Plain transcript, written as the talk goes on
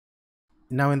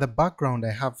Now in the background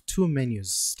I have two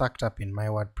menus stacked up in my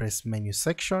WordPress menu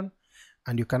section,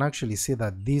 and you can actually see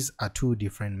that these are two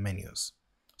different menus.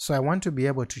 So I want to be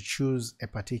able to choose a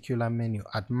particular menu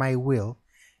at my will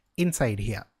inside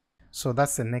here. So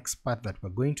that's the next part that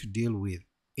we're going to deal with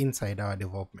inside our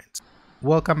development.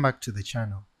 Welcome back to the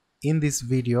channel. In this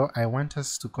video I want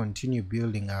us to continue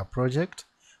building our project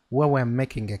where we're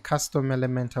making a custom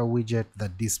Elementor widget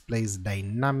that displays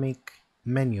dynamic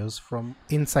menus from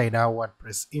inside our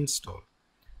WordPress install.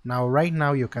 Now right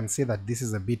now you can see that this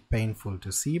is a bit painful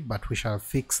to see, but we shall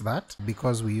fix that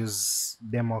because we use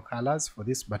demo colors for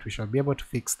this, but we shall be able to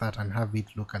fix that and have it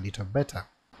look a little better.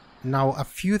 Now a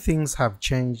few things have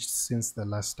changed since the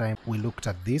last time we looked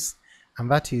at this, and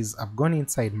that is I've gone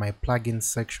inside my plugins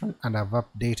section and I've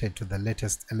updated to the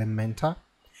latest Elementor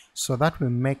so that we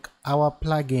make our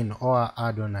plugin or our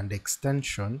add-on and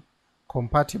extension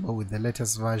compatible with the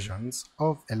latest versions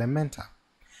of Elementor.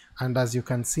 And as you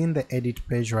can see in the edit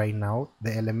page right now,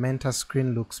 the Elementor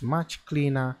screen looks much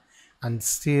cleaner, and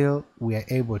still we are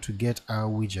able to get our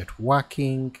widget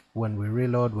working. When we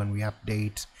reload, when we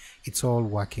update, it's all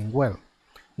working well.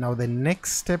 Now the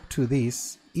next step to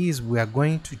this is we are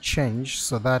going to change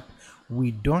so that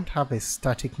we don't have a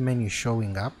static menu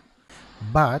showing up,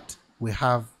 but we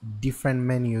have different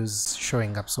menus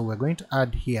showing up. So we're going to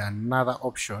add here another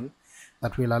option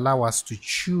that will allow us to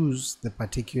choose the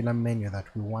particular menu that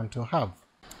we want to have.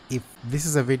 If this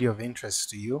is a video of interest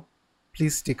to you,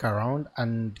 please stick around,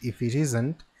 and if it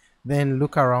isn't, then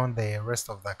look around the rest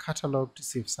of the catalog to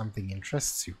see if something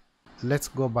interests you. Let's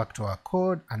go back to our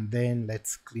code and then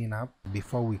let's clean up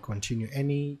before we continue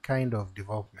any kind of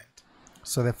development.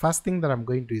 So the first thing that I'm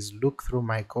going to do is look through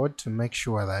my code to make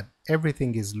sure that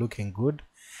everything is looking good,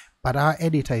 but our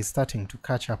editor is starting to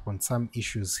catch up on some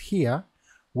issues here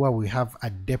where we have a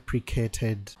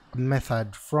deprecated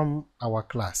method from our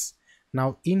class.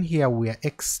 Now in here we are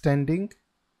extending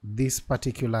this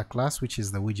particular class, which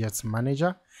is the widgets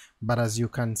manager, but as you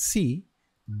can see,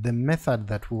 the method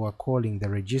that we were calling the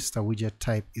register widget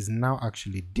type is now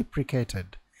actually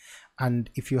deprecated. And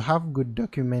if you have good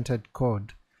documented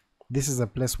code, this is a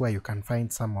place where you can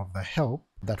find some of the help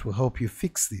that will help you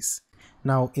fix this.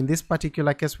 Now in this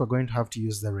particular case we're going to have to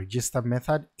use the register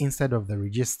method instead of the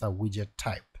register widget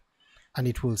type, and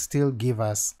it will still give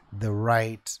us the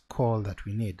right call that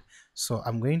we need. So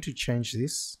I'm going to change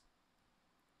this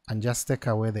and just take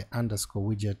away the underscore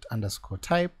widget underscore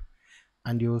type,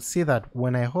 and you'll see that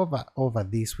when I hover over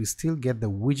this we still get the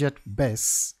widget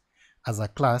base as a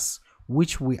class,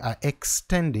 which we are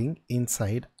extending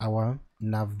inside our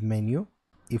nav menu.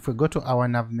 If we go to our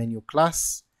nav menu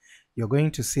class, you're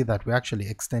going to see that we're actually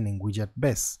extending widget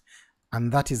base, and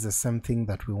that is the same thing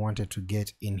that we wanted to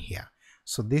get in here.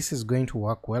 So this is going to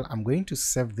work well. I'm going to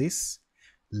save this.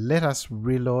 Let us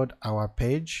reload our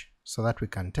page so that we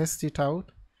can test it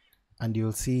out, and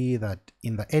you'll see that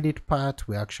in the edit part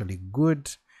we're actually good.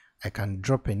 I can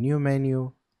drop a new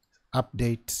menu,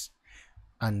 update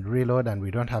and reload, and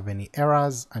we don't have any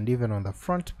errors, and even on the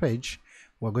front page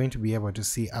we're going to be able to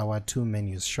see our two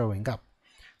menus showing up.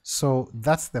 So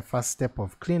that's the first step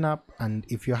of cleanup. And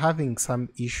if you're having some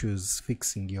issues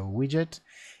fixing your widget,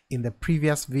 in the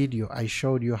previous video I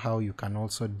showed you how you can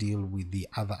also deal with the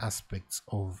other aspects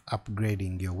of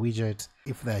upgrading your widget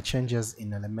if there are changes in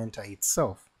Elementor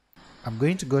itself. I'm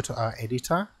going to go to our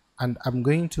editor and I'm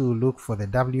going to look for the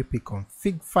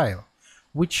wp-config file,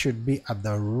 which should be at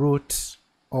the root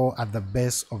or at the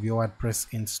base of your WordPress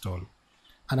install.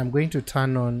 And I'm going to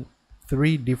turn on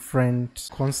three different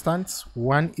constants.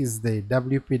 One is the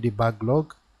WP debug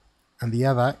log, and the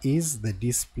other is the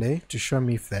display to show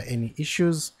me if there are any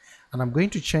issues. And I'm going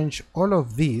to change all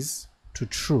of these to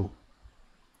true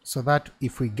so that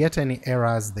if we get any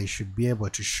errors they should be able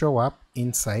to show up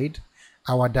inside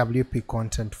our WP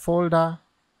content folder,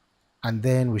 and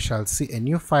then we shall see a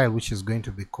new file which is going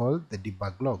to be called the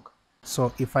debug log.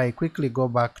 So if I quickly go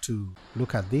back to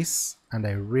look at this and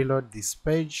I reload this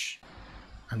page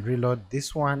and reload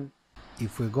this one,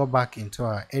 if we go back into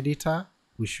our editor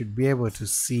we should be able to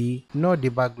see no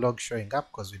debug log showing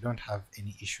up because we don't have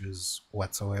any issues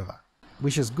whatsoever,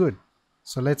 which is good.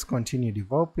 So let's continue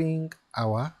developing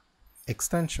our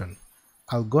extension.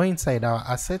 I'll go inside our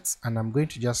assets and I'm going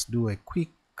to just do a quick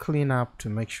cleanup to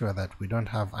make sure that we don't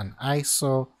have an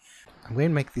ISO. I'm going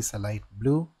to make this a light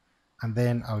blue, and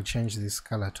then I'll change this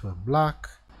color to a black,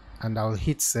 and I'll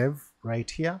hit save right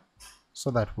here so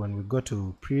that when we go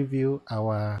to preview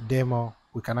our demo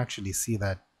we can actually see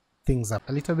that things are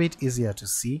a little bit easier to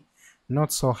see,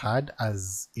 not so hard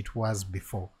as it was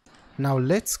before. Now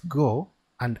let's go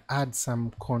and add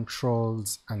some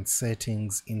controls and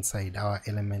settings inside our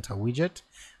Elementor widget,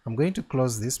 I'm going to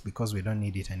close this because we don't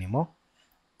need it anymore,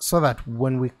 so that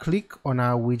when we click on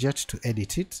our widget to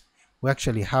edit it, we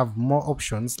actually have more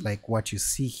options like what you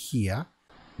see here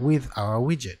with our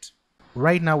widget.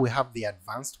 Right now we have the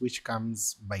advanced, which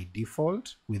comes by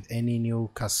default with any new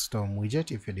custom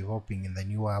widget if you're developing in the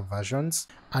newer versions,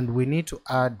 and we need to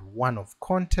add one of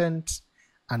content,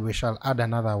 and we shall add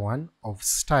another one of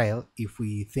style if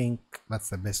we think that's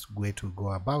the best way to go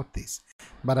about this.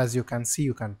 But as you can see,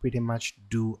 you can pretty much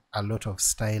do a lot of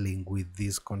styling with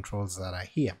these controls that are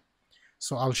here.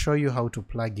 So I'll show you how to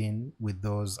plug in with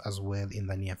those as well in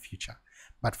the near future.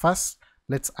 But first,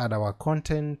 let's add our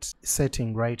content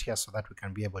setting right here so that we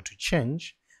can be able to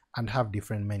change and have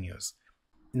different menus.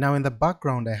 Now in the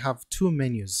background, I have two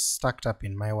menus stacked up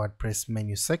in my WordPress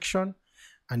menu section,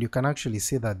 and you can actually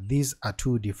see that these are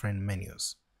two different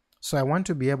menus. So I want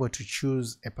to be able to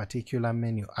choose a particular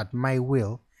menu at my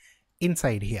will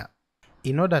inside here.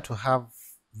 In order to have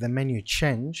the menu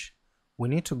change, we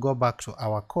need to go back to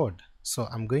our code. So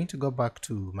I'm going to go back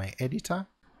to my editor,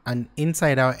 and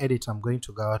inside our editor I'm going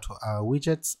to go to our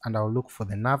widgets, and I'll look for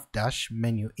the nav dash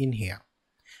menu in here.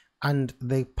 And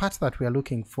the part that we are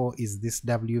looking for is this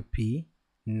WP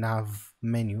nav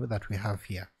menu that we have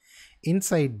here.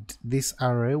 Inside this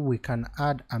array we can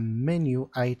add a menu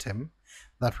item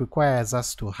that requires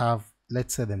us to have,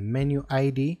 let's say, the menu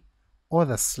ID or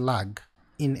the slug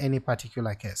in any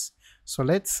particular case. So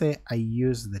let's say I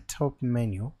use the top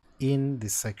menu in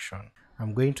this section.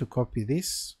 I'm going to copy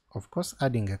this, of course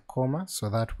adding a comma so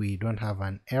that we don't have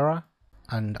an error,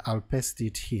 and I'll paste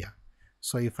it here.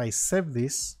 So if I save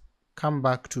this, come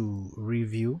back to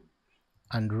review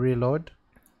and reload,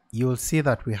 you'll see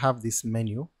that we have this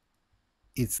menu.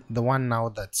 It's the one now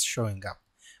that's showing up.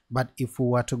 But if we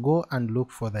were to go and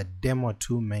look for the demo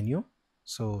 2 menu,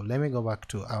 so let me go back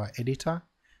to our editor,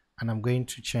 and I'm going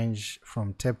to change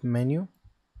from tab menu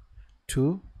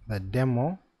to the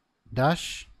demo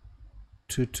dash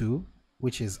 22,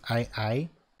 which is II.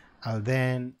 I'll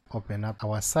then open up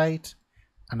our site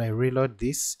and I reload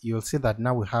this. You'll see that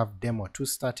now we have demo 2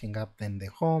 starting up, then the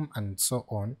home, and so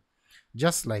on,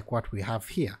 just like what we have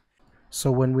here.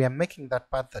 So when we are making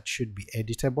that part that should be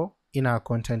editable in our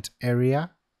content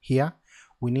area here,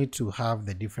 we need to have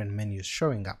the different menus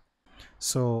showing up.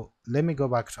 So let me go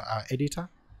back to our editor,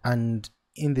 and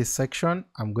in this section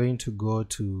I'm going to go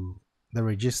to the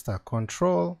register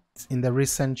control. In the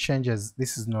recent changes,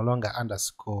 this is no longer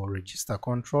underscore register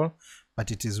control, but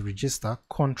it is register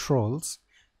controls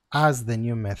as the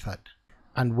new method.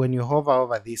 And when you hover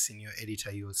over this in your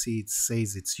editor, you'll see it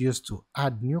says it's used to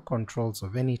add new controls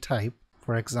of any type.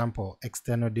 For example,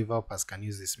 external developers can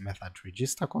use this method,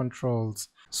 register controls.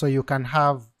 So you can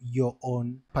have your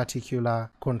own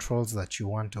particular controls that you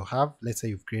want to have. Let's say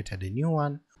you've created a new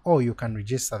one, or you can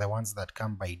register the ones that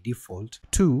come by default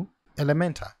to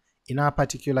Elementor. In our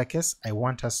particular case, I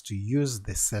want us to use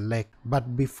the select,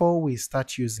 but before we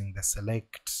start using the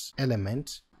select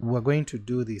element, we're going to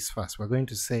do this first. We're going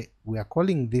to say we are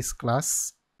calling this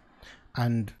class,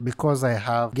 and because I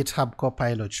have GitHub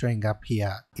Copilot showing up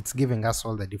here, it's giving us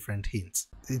all the different hints.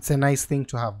 It's a nice thing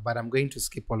to have, but I'm going to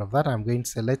skip all of that. I'm going to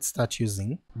say let's start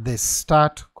using the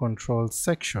start control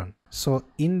section. So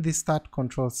in the start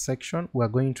control section, we're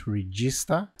going to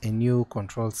register a new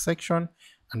control section,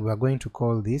 and we're going to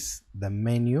call this the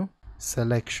menu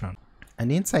selection.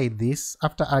 And inside this,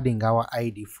 after adding our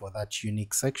ID for that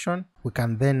unique section, we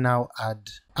can then now add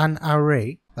an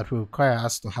array that will require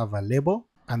us to have a label,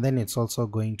 and then it's also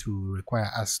going to require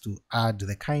us to add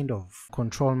the kind of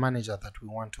control manager that we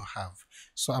want to have.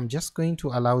 So I'm just going to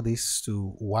allow this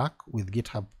to work with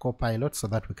GitHub Copilot so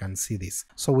that we can see this.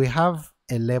 So we have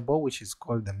a label which is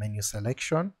called the menu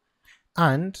selection,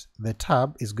 and the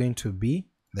tab is going to be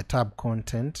the tab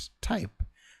content type.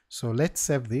 So let's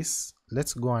save this.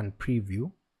 Let's go and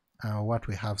preview what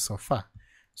we have so far.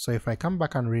 So if I come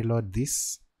back and reload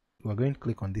this, we're going to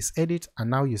click on this edit, and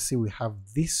now you see we have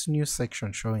this new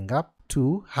section showing up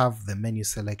to have the menu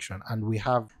selection, and we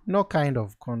have no kind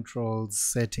of controls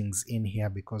settings in here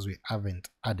because we haven't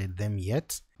added them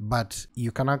yet, but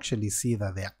you can actually see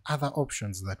that there are other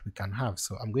options that we can have.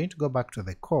 So I'm going to go back to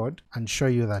the code and show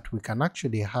you that we can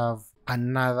actually have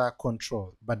another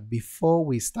control, but before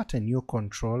we start a new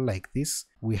control like this,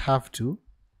 we have to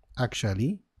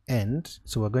actually end.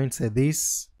 So we're going to say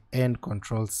this end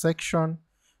control section,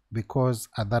 because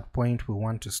at that point we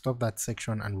want to stop that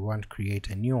section and we want to create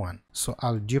a new one. So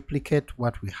I'll duplicate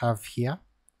what we have here,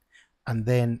 and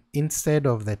then instead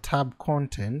of the tab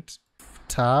content,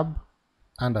 tab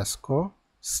underscore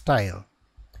style,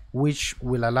 which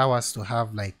will allow us to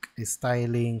have like a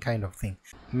styling kind of thing.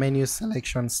 Menu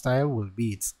selection style will be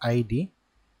its ID,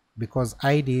 because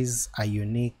IDs are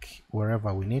unique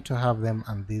wherever we need to have them,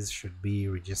 and these should be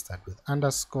registered with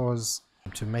underscores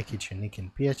to make it unique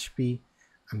in PHP.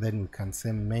 And then we can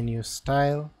say menu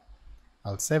style.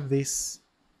 I'll save this,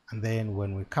 and then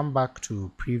when we come back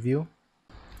to preview,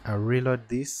 I'll reload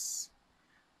this,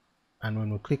 and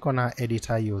when we click on our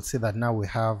editor, you'll see that now we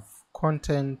have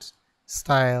content,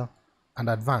 style, and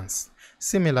advanced,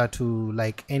 similar to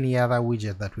like any other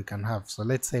widget that we can have. So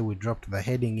let's say we dropped the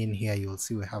heading in here, you'll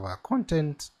see we have our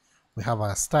content, we have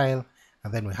our style,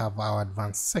 and then we have our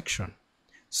advanced section.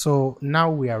 So now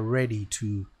we are ready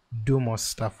to do more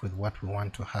stuff with what we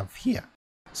want to have here.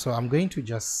 So I'm going to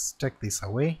just take this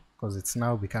away because it's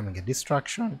now becoming a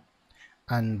distraction,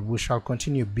 and we shall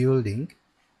continue building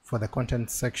for the content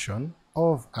section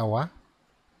of our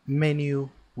menu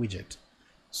widget.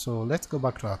 So let's go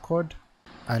back to our code,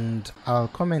 and I'll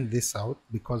comment this out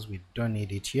because we don't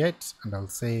need it yet, and I'll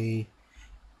say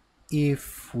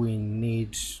if we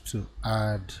need to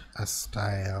add a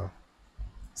style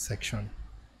section,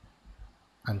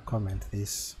 and comment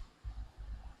this.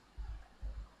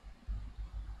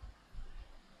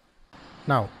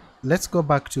 Now let's go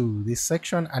back to this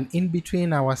section, and in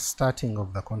between our starting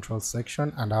of the control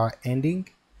section and our ending,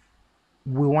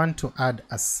 we want to add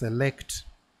a select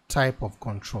type of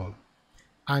control.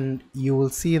 And you will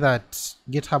see that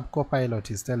GitHub Copilot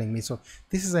is telling me, so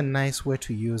this is a nice way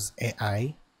to use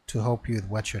AI to help you with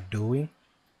what you're doing,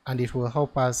 and it will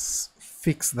help us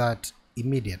fix that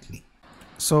immediately.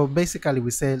 So basically we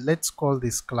say let's call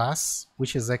this class,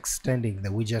 which is extending the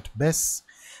widget base,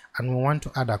 and we want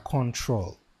to add a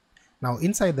control. Now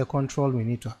inside the control we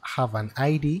need to have an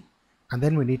ID, and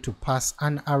then we need to pass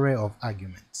an array of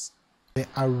arguments. The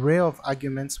array of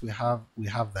arguments we have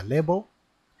the label,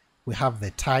 we have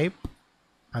the type,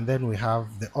 and then we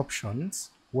have the options,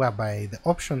 whereby the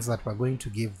options that we're going to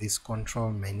give this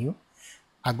control menu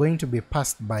are going to be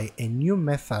passed by a new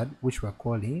method which we're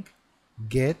calling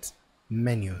get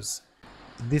menus.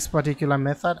 This particular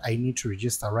method I need to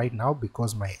register right now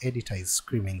because my editor is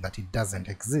screaming that it doesn't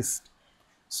exist.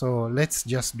 So let's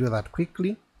just do that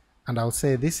quickly, and I'll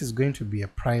say this is going to be a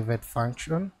private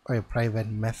function or a private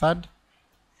method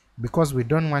because we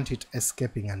don't want it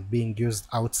escaping and being used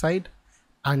outside.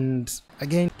 And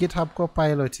again, GitHub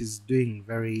Copilot is doing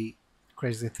very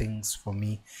crazy things for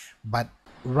me, but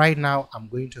right now I'm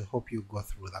going to help you go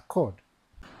through the code.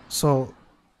 So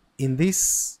in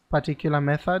this particular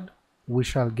method, we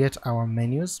shall get our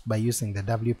menus by using the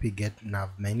WP get nav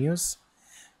menus,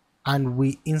 and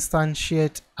we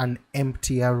instantiate an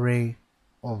empty array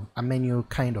of a menu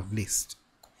kind of list.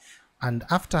 And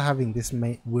after having this,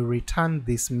 we return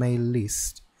this mail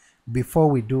list before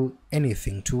we do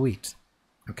anything to it.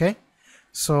 Okay,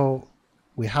 so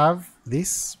we have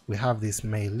this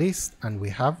mail list, and we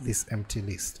have this empty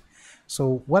list.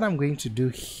 So what I'm going to do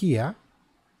here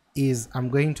is I'm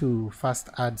going to first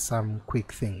add some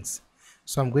quick things.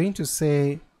 So I'm going to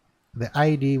say the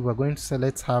ID, we're going to say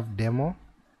let's have demo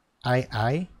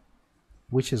II,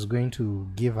 which is going to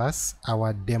give us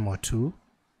our demo2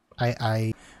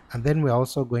 II, and then we're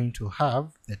also going to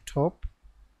have the top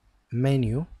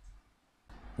menu,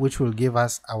 which will give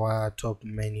us our top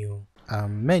menu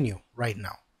menu right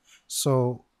now.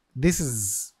 So this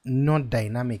is not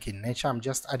dynamic in nature, I'm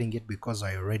just adding it because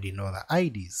I already know the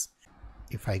IDs.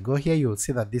 If I go here, you'll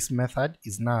see that this method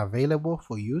is now available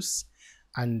for use.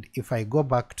 And if I go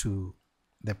back to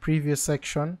the previous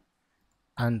section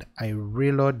and I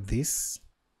reload this,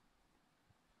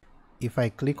 if I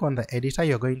click on the editor,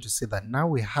 you're going to see that now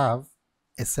we have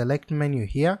a select menu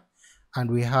here, and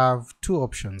we have two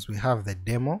options. We have the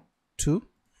demo 2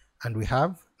 and we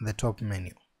have the top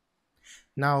menu.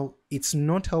 Now it's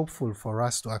not helpful for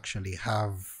us to actually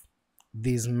have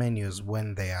these menus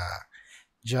when they are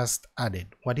just added.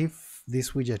 What if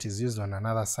this widget is used on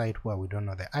another site where we don't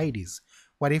know the IDs?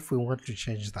 What if we want to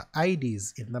change the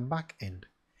IDs in the back end?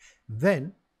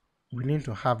 Then we need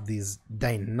to have these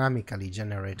dynamically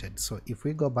generated. So if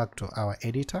we go back to our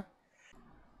editor,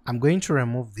 I'm going to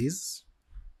remove these,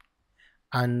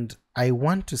 and I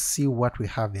want to see what we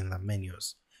have in the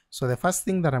menus. So the first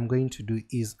thing that I'm going to do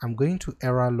is I'm going to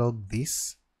error log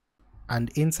this,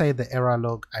 and inside the error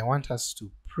log I want us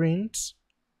to print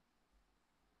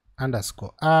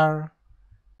 _r.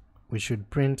 We should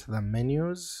print the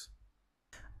menus,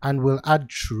 and we'll add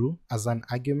true as an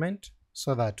argument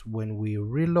so that when we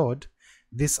reload,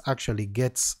 this actually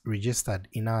gets registered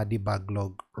in our debug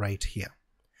log right here.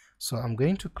 So I'm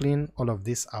going to clean all of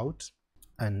this out,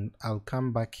 and I'll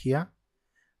come back here.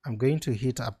 I'm going to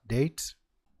hit update,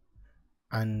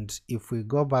 and if we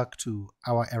go back to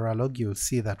our error log, you'll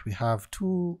see that we have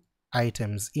two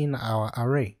items in our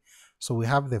array. So we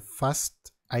have the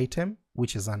first item,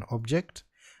 which is an object,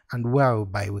 and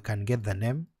whereby we can get the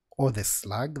name or the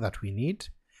slug that we need.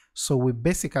 So we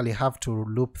basically have to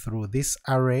loop through this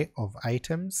array of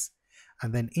items,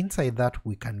 and then inside that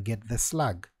we can get the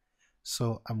slug.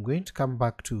 So I'm going to come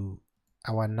back to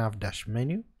our nav dash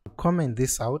menu, comment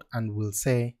this out, and we'll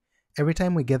say every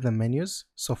time we get the menus,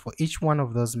 so for each one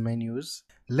of those menus,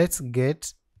 let's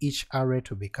get each array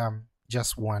to become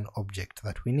just one object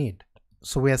that we need.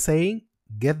 So we are saying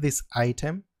get this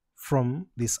item from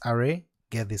this array,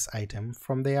 get this item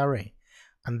from the array.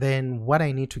 And then what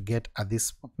I need to get at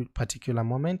this particular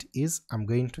moment is I'm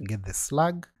going to get the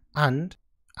slug, and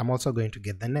I'm also going to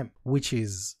get the name, which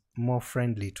is more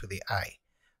friendly to the eye.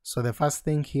 So the first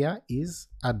thing here is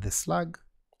add the slug,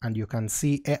 and you can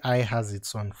see AI has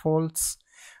its own faults.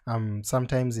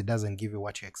 Sometimes it doesn't give you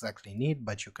what you exactly need,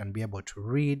 but you can be able to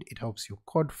read. It helps you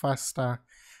code faster,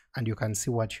 and you can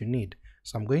see what you need.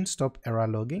 So I'm going to stop error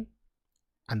logging,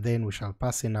 and then we shall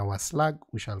pass in our slug,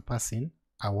 we shall pass in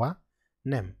our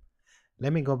name.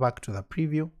 Let me go back to the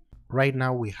preview. Right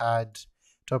now we had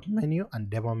top menu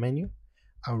and demo menu.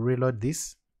 I'll reload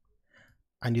this,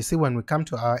 and you see when we come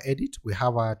to our edit, we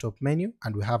have our top menu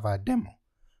and we have our demo.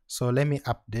 So let me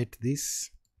update this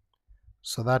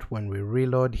so that when we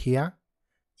reload here,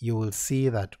 you will see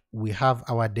that we have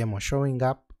our demo showing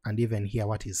up, and even here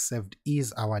what is saved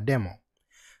is our demo.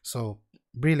 So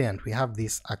brilliant, we have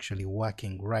this actually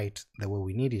working right the way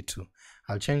we need it to.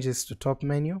 I'll change this to top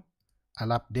menu, I'll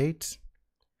update,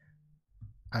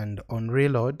 and on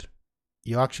reload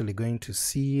you're actually going to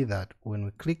see that when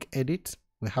we click edit,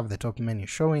 we have the top menu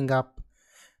showing up,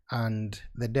 and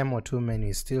the demo 2 menu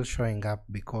is still showing up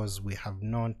because we have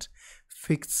not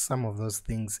fixed some of those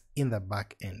things in the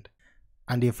back end.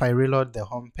 And if I reload the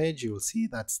home page, you will see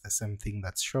that's the same thing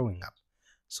that's showing up.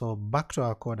 So back to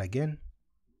our code again.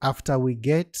 After we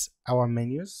get our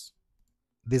menus,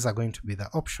 these are going to be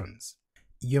the options.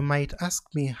 You might ask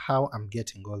me how I'm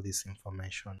getting all this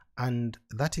information, and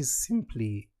that is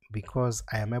simply because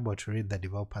I am able to read the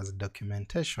developer's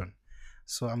documentation.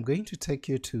 So I'm going to take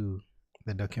you to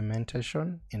the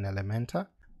documentation in Elementor,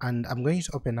 and I'm going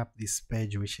to open up this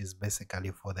page, which is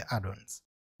basically for the add-ons.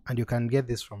 And you can get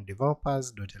this from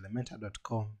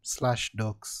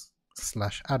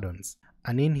developers.elementor.com/docs/add-ons.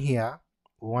 And in here,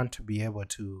 we want to be able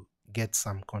to get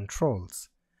some controls.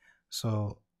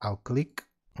 So I'll click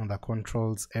on the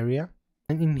controls area,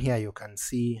 and in here you can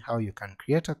see how you can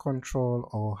create a control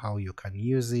or how you can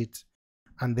use it.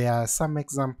 And there are some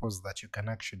examples that you can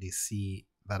actually see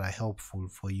that are helpful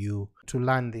for you to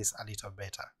learn this a little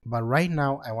better. But right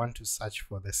now I want to search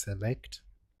for the select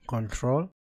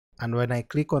control, and when I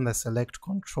click on the select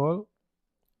control,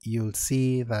 you'll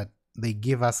see that they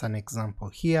give us an example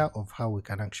here of how we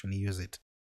can actually use it.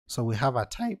 So we have a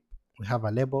type, we have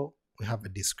a label, we have a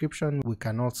description, we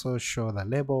can also show the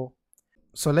label.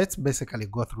 So let's basically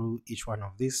go through each one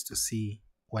of these to see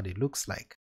what it looks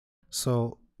like.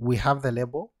 So we have the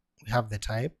label, we have the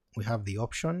type, we have the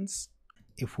options.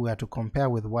 If we are to compare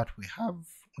with what we have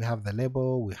the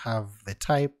label, we have the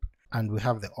type, and we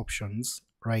have the options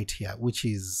right here, which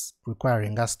is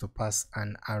requiring us to pass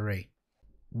an array.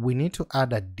 We need to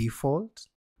add a default.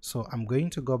 So I'm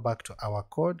going to go back to our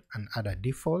code and add a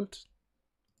default.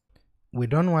 We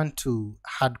don't want to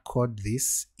hard code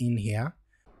this in here.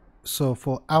 So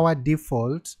for our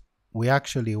default, we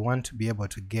actually want to be able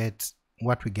to get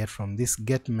what we get from this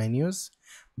get menus,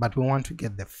 but we want to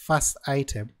get the first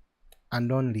item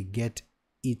and only get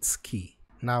its key.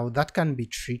 Now that can be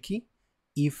tricky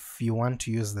if you want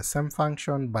to use the same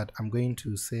function, but I'm going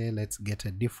to say let's get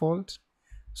a default.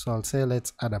 So I'll say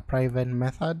let's add a private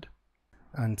method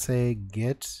and say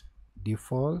get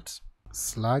default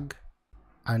slug,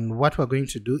 and what we're going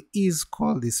to do is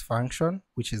call this function,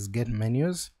 which is get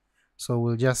menus. So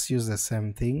we'll just use the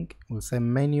same thing. We'll say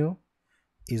menu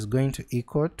is going to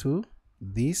equal to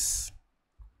this,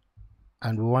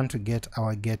 and we want to get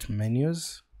our get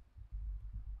menus.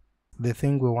 The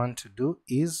thing we want to do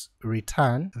is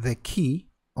return the key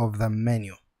of the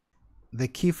menu. The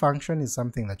key function is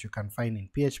something that you can find in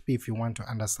PHP if you want to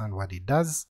understand what it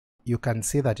does. You can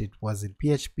see that it was in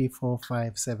PHP 4,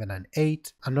 5, 7, and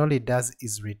 8, and all it does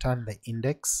is return the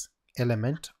index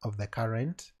element of the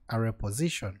current array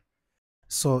position.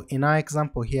 So in our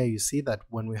example here, you see that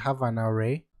when we have an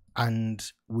array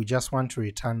and we just want to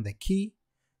return the key,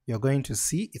 you're going to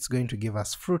see it's going to give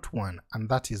us fruit1, and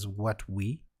that is what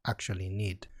we actually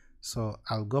need. So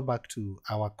I'll go back to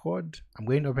our code. I'm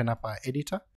going to open up our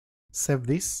editor, save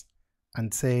this,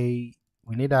 and say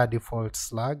we need our default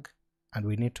slug, and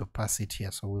we need to pass it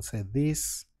here. So we'll say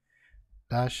this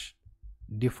dash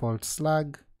default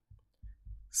slug,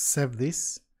 Save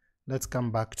this. Let's come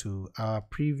back to our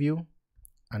preview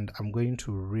and I'm going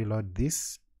to reload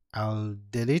this. I'll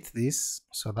delete this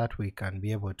so that we can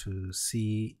be able to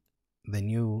see the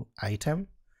new item.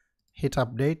 Hit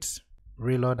update,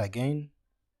 reload again.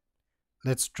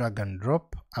 Let's drag and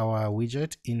drop our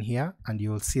widget in here and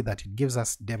you'll see that it gives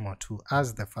us demo 2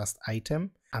 as the first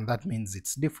item, and that means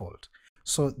it's default.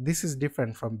 So this is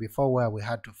different from before where we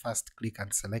had to first click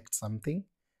and select something.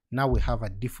 Now we have a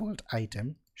default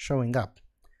item showing up.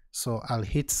 So I'll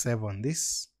hit save on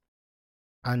this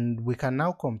and we can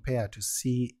now compare to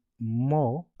see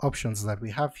more options that we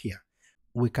have here.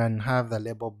 We can have the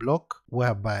label block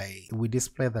whereby we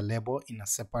display the label in a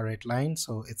separate line.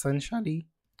 So essentially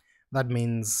that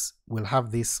means we'll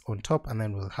have this on top and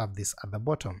then we'll have this at the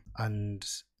bottom, and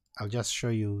I'll just show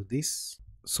you this.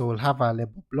 So we'll have our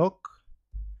label block.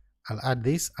 I'll add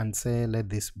this and say let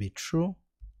this be true,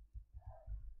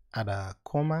 add a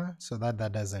comma so that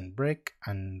that doesn't break,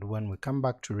 and when we come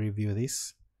back to review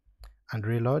this and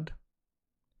reload,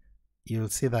 you'll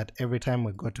see that every time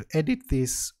we go to edit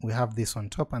this, we have this on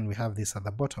top and we have this at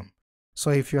the bottom. So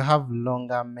if you have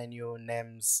longer menu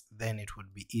names, then it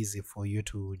would be easy for you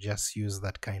to just use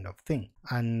that kind of thing.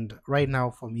 And right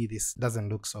now for me this doesn't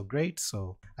look so great,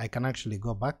 so I can actually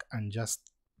go back and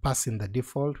just pass in the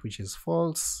default, which is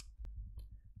false,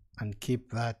 and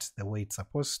keep that the way it's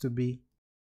supposed to be.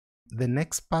 The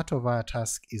next part of our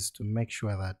task is to make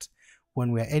sure that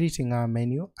when we're editing our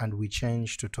menu and we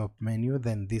change to top menu,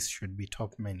 then this should be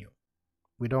top menu.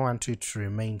 We don't want it to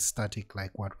remain static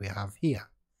like what we have here.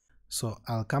 So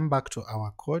I'll come back to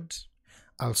our code,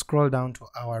 I'll scroll down to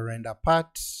our render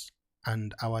part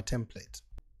and our template.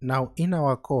 Now in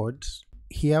our code,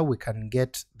 here we can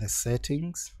get the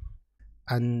settings,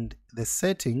 and the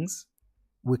settings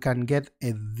we can get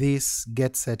this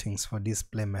get settings for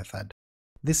display method.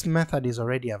 This method is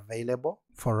already available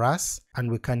for us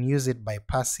and we can use it by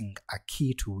passing a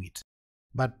key to it.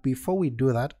 But before we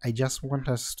do that, I just want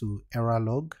us to error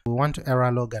log. We want to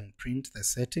error log and print the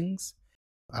settings.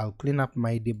 I'll clean up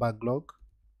my debug log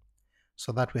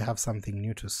so that we have something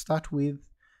new to start with,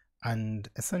 and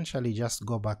essentially just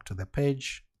go back to the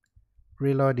page,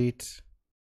 reload it,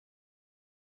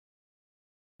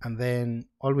 and then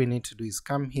all we need to do is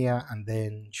come here and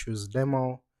then choose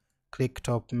demo, click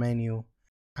top menu,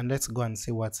 and let's go and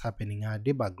see what's happening in our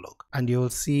debug log. And you'll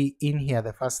see in here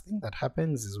the first thing that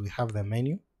happens is we have the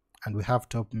menu and we have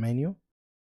top menu,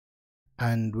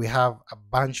 and we have a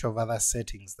bunch of other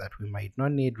settings that we might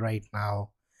not need right now.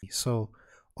 So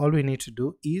all we need to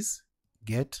do is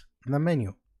get the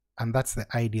menu, and that's the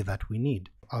ID that we need.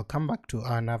 I'll come back to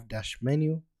our nav dash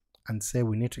menu and say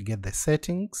we need to get the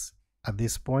settings at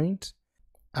this point,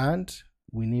 and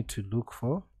we need to look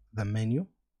for the menu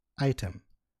item.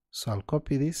 So I'll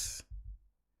copy this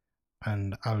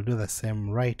and I'll do the same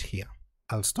right here.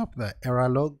 I'll stop the error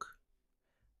log.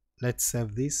 Let's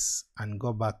save this and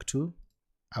go back to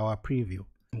our preview.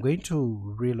 I'm going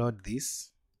to reload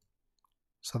this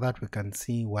so that we can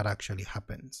see what actually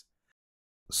happens.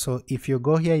 So if you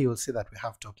go here, you'll see that we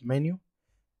have top menu.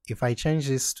 If I change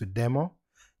this to demo,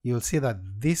 you'll see that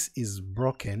this is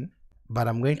broken, but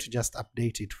I'm going to just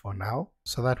update it for now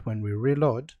so that when we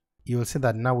reload, you'll see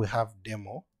that now we have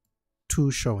demo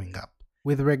 2 showing up.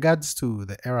 With regards to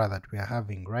the error that we are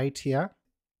having right here,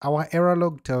 our error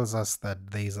log tells us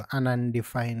that there is an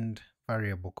undefined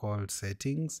variable called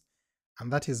settings,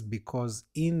 and that is because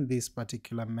in this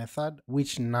particular method,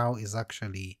 which now is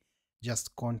actually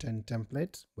just content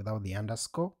template without the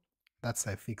underscore, that's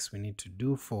a fix we need to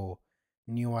do for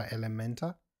newer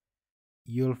Elementor,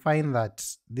 you'll find that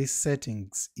this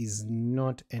settings is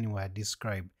not anywhere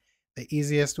described. The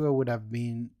easiest way would have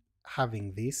been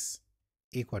having this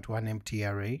equal to an empty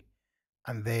array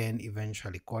and then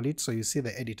eventually call it, so you see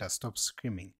the editor stops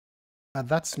screaming. But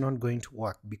that's not going to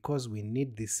work because we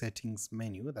need the settings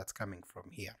menu that's coming from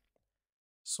here.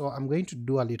 So I'm going to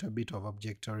do a little bit of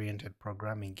object-oriented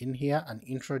programming in here and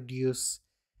introduce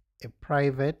a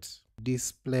private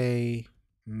display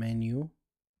menu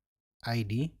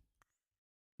ID.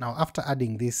 Now after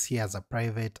adding this here as a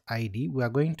private ID, we are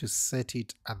going to set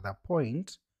it at the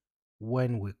point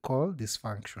when we call this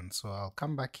function. So I'll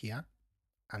come back here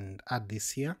and add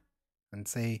this here and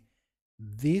say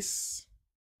this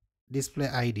display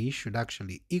ID should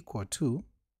actually equal to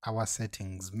our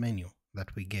settings menu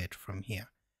that we get from here.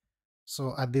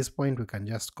 So at this point we can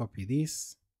just copy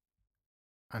this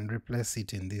and replace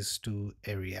it in these 2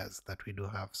 areas that we do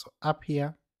have. So up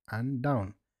here and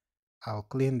down. I'll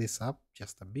clean this up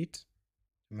just a bit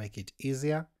to make it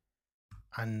easier,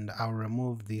 and I'll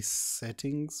remove these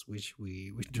settings which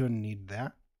we don't need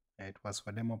there. It was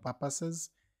for demo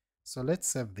purposes. So let's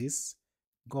save this,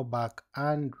 go back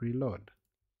and reload.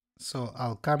 So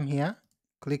I'll come here,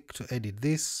 click to edit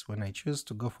this. When I choose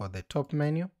to go for the top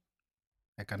menu,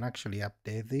 I can actually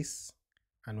update this,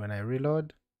 and when I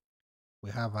reload,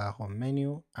 we have our home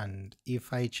menu, and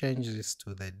if I change this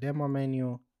to the demo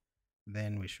menu,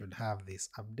 then we should have this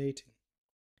updating.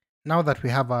 Now that we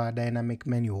have our dynamic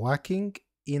menu working,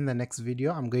 in the next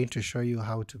video I'm going to show you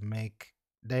how to make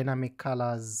dynamic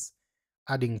colors,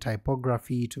 adding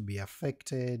typography to be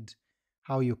affected,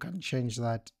 how you can change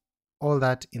that, all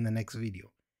that in the next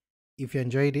video. If you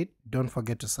enjoyed it, don't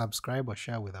forget to subscribe or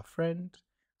share with a friend,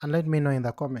 and let me know in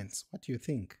the comments what you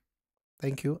think.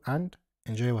 Thank you and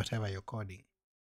enjoy whatever you're coding.